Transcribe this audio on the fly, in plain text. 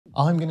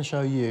I'm going to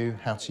show you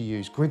how to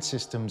use grid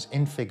systems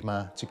in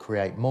Figma to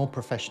create more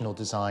professional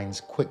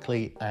designs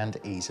quickly and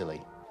easily.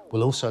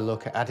 We'll also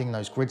look at adding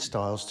those grid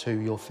styles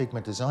to your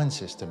Figma design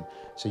system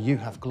so you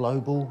have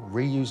global,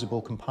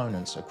 reusable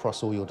components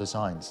across all your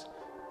designs.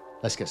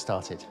 Let's get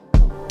started.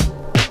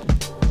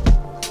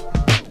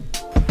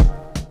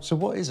 So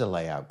what is a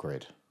layout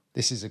grid?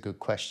 This is a good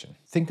question.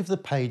 Think of the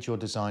page you're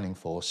designing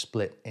for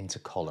split into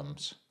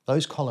columns.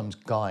 Those columns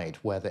guide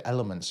where the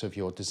elements of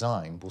your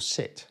design will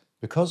sit.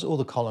 Because all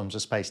the columns are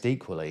spaced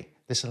equally,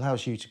 this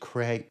allows you to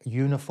create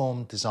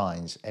uniform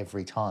designs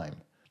every time.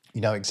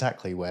 You know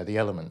exactly where the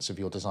elements of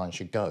your design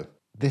should go.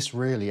 This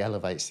really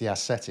elevates the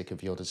aesthetic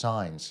of your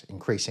designs,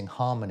 increasing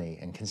harmony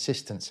and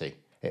consistency.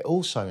 It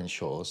also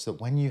ensures that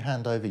when you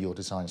hand over your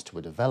designs to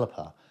a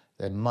developer,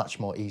 they're much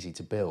more easy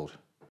to build.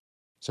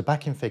 So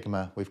back in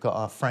Figma, we've got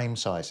our frame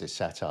sizes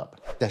set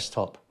up: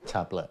 desktop,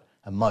 tablet,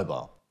 and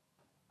mobile.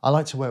 I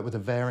like to work with a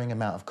varying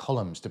amount of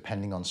columns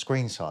depending on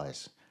screen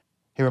size.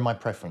 Here are my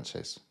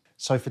preferences.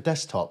 So for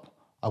desktop,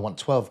 I want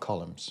 12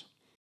 columns.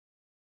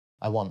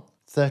 I want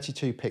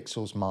 32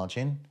 pixels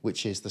margin,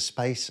 which is the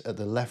space at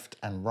the left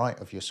and right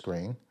of your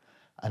screen.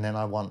 And then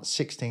I want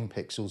 16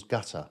 pixels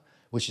gutter,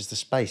 which is the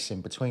space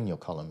in between your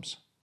columns.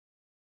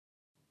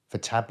 For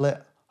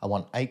tablet, I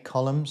want 8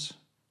 columns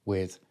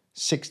with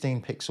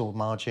 16 pixel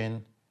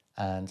margin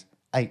and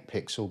 8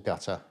 pixel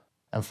gutter.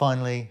 And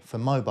finally, for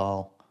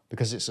mobile,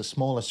 because it's a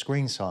smaller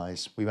screen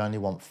size, we only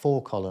want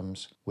 4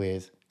 columns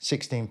with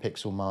 16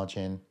 pixel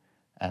margin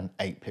and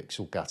 8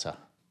 pixel gutter.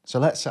 So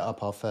let's set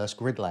up our first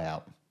grid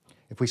layout.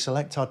 If we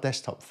select our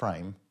desktop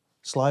frame,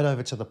 slide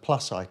over to the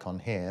plus icon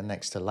here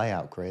next to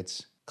layout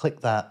grids,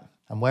 click that,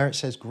 and where it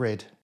says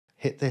grid,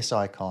 hit this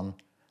icon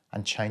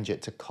and change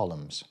it to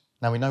columns.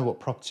 Now we know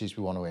what properties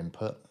we want to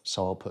input,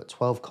 so I'll put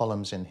 12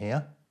 columns in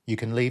here. You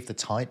can leave the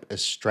type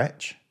as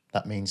stretch.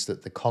 That means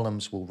that the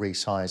columns will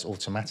resize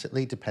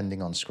automatically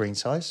depending on screen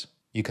size.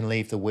 You can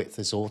leave the width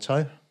as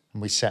auto,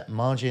 and we set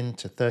margin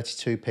to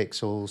 32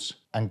 pixels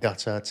and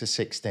gutter to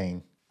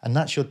 16. And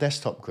that's your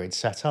desktop grid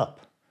set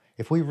up.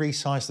 If we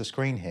resize the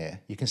screen here,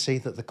 you can see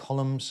that the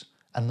columns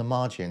and the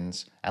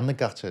margins and the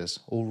gutters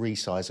all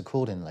resize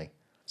accordingly.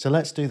 So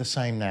let's do the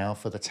same now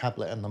for the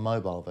tablet and the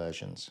mobile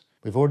versions.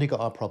 We've already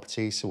got our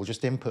properties, so we'll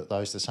just input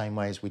those the same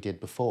way as we did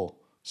before.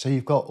 So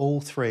you've got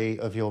all 3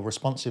 of your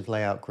responsive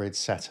layout grids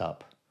set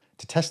up.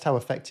 To test how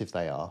effective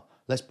they are,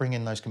 let's bring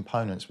in those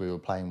components we were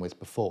playing with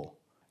before.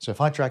 So if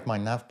I drag my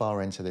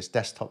navbar into this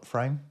desktop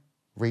frame,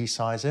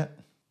 resize it,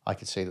 I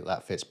can see that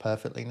that fits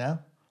perfectly now.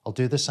 I'll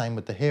do the same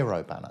with the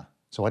hero banner.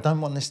 So I don't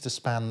want this to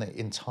span the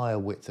entire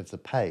width of the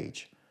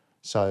page.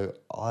 So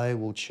I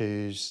will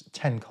choose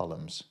 10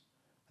 columns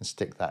and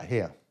stick that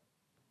here.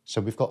 So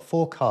we've got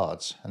 4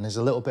 cards, and there's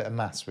a little bit of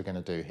maths we're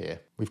going to do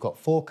here. We've got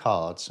 4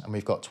 cards and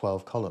we've got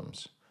 12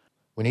 columns.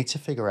 We need to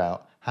figure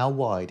out how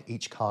wide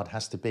each card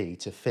has to be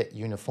to fit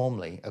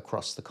uniformly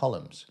across the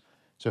columns.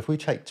 So if we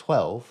take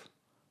 12,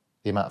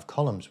 the amount of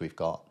columns we've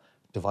got,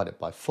 divided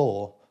by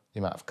 4, the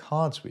amount of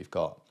cards we've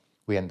got,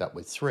 we end up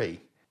with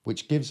 3,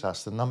 which gives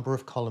us the number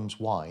of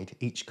columns wide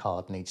each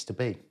card needs to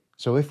be.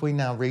 So if we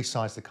now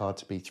resize the card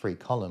to be 3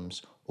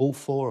 columns, all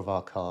 4 of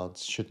our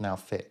cards should now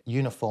fit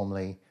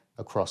uniformly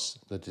across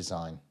the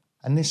design.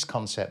 And this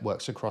concept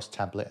works across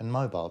tablet and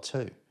mobile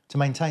too. To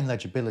maintain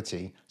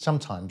legibility,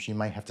 sometimes you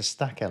may have to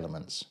stack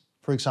elements.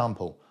 For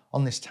example,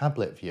 on this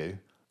tablet view,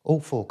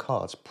 all 4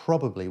 cards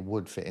probably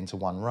would fit into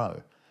one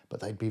row, but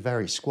they'd be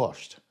very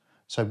squashed.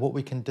 So what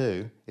we can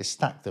do is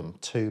stack them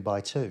 2 by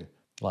 2,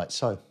 like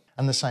so.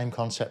 And the same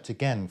concept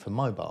again for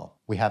mobile.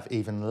 We have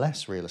even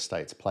less real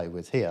estate to play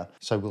with here,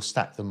 so we'll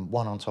stack them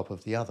one on top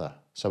of the other.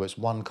 So it's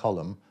one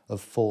column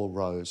of 4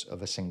 rows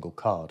of a single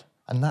card.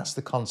 And that's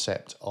the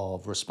concept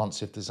of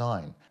responsive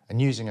design. And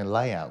using a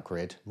layout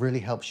grid really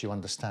helps you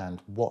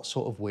understand what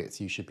sort of width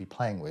you should be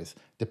playing with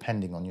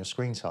depending on your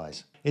screen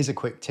size. Here's a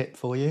quick tip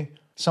for you.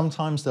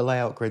 Sometimes the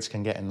layout grids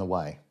can get in the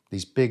way.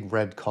 These big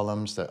red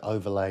columns that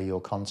overlay your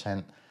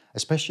content,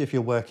 especially if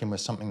you're working with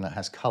something that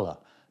has color,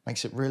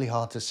 makes it really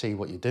hard to see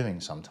what you're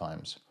doing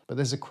sometimes. But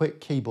there's a quick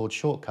keyboard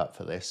shortcut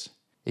for this.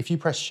 If you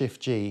press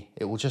Shift-G,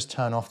 it will just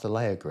turn off the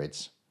layer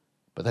grids,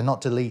 but they're not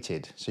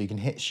deleted, so you can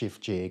hit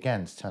Shift-G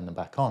again to turn them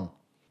back on.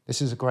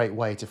 This is a great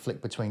way to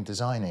flick between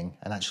designing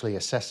and actually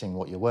assessing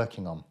what you're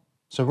working on.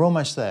 So we're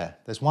almost there.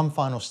 There's one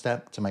final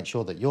step to make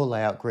sure that your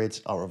layout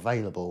grids are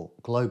available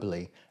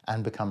globally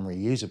and become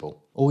reusable.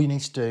 All you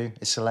need to do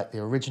is select the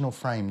original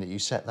frame that you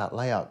set that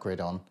layout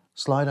grid on,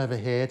 slide over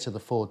here to the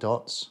 4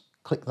 dots,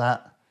 click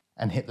that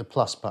and hit the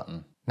plus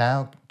button.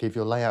 Now give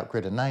your layout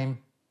grid a name,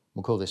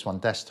 we'll call this one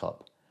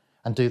desktop,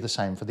 and do the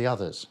same for the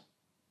others.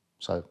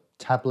 So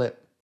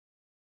tablet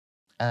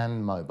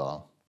and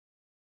mobile.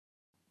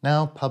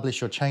 Now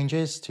publish your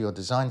changes to your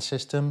design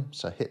system,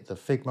 so hit the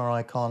Figma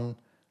icon,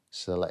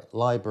 select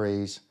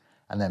libraries,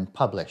 and then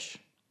publish.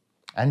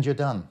 And you're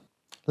done.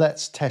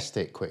 Let's test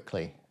it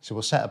quickly. So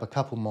we'll set up a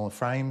couple more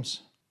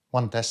frames,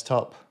 1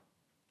 desktop,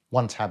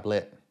 1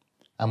 tablet,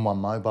 and 1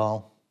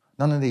 mobile.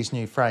 None of these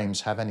new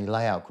frames have any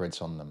layout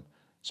grids on them.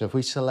 So if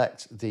we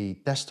select the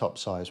desktop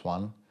size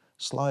one,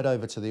 slide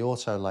over to the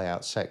auto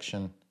layout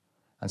section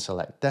and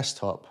select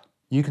desktop,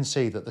 you can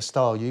see that the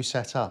style you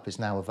set up is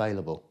now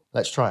available.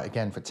 Let's try it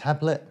again for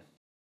tablet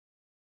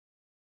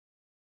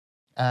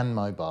and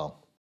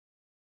mobile.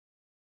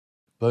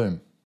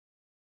 Boom.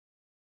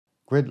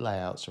 Grid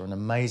layouts are an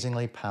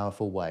amazingly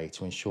powerful way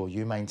to ensure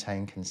you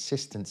maintain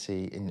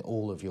consistency in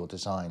all of your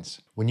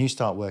designs. When you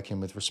start working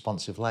with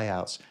responsive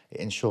layouts,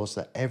 it ensures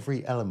that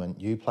every element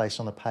you place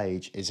on a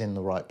page is in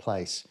the right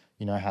place.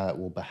 You know how it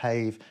will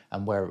behave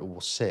and where it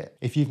will sit.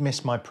 If you've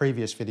missed my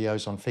previous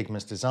videos on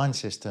Figma's design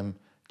system,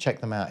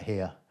 check them out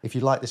here. If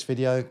you like this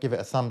video, give it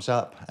a thumbs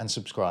up and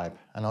subscribe,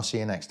 and I'll see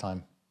you next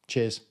time.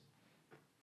 Cheers.